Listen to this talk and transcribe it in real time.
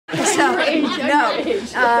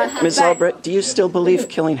Ms. Albright, do you still believe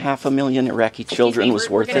killing 500,000 Iraqi children was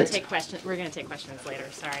worth it? We're going to take questions later,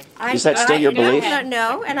 sorry. Is that still your belief?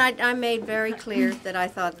 No, and I made very clear that I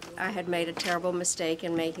thought I had made a terrible mistake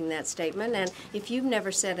in making that statement, and if you've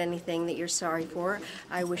never said anything that you're sorry for,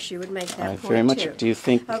 I wish you would make that point very much. too. Do you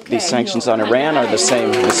think these sanctions on Iran are the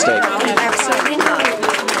same mistake? Absolutely not.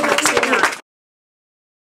 Absolutely not.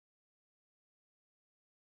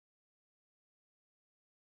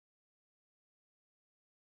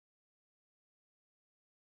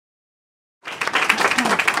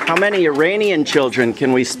 How many Iranian children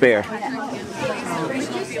can we spare? Get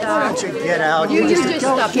out. You just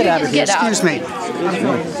stop. Get out of here. Excuse me.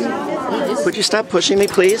 Could you stop pushing me,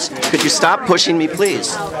 please? Could you stop pushing me,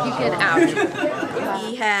 please? You get out.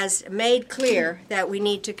 He has made clear that we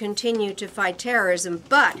need to continue to fight terrorism,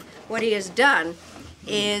 but what he has done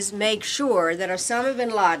is make sure that Osama bin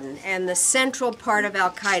Laden and the central part of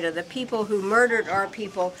Al-Qaeda, the people who murdered our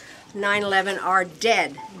people 9/11, are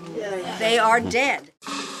dead. They are dead.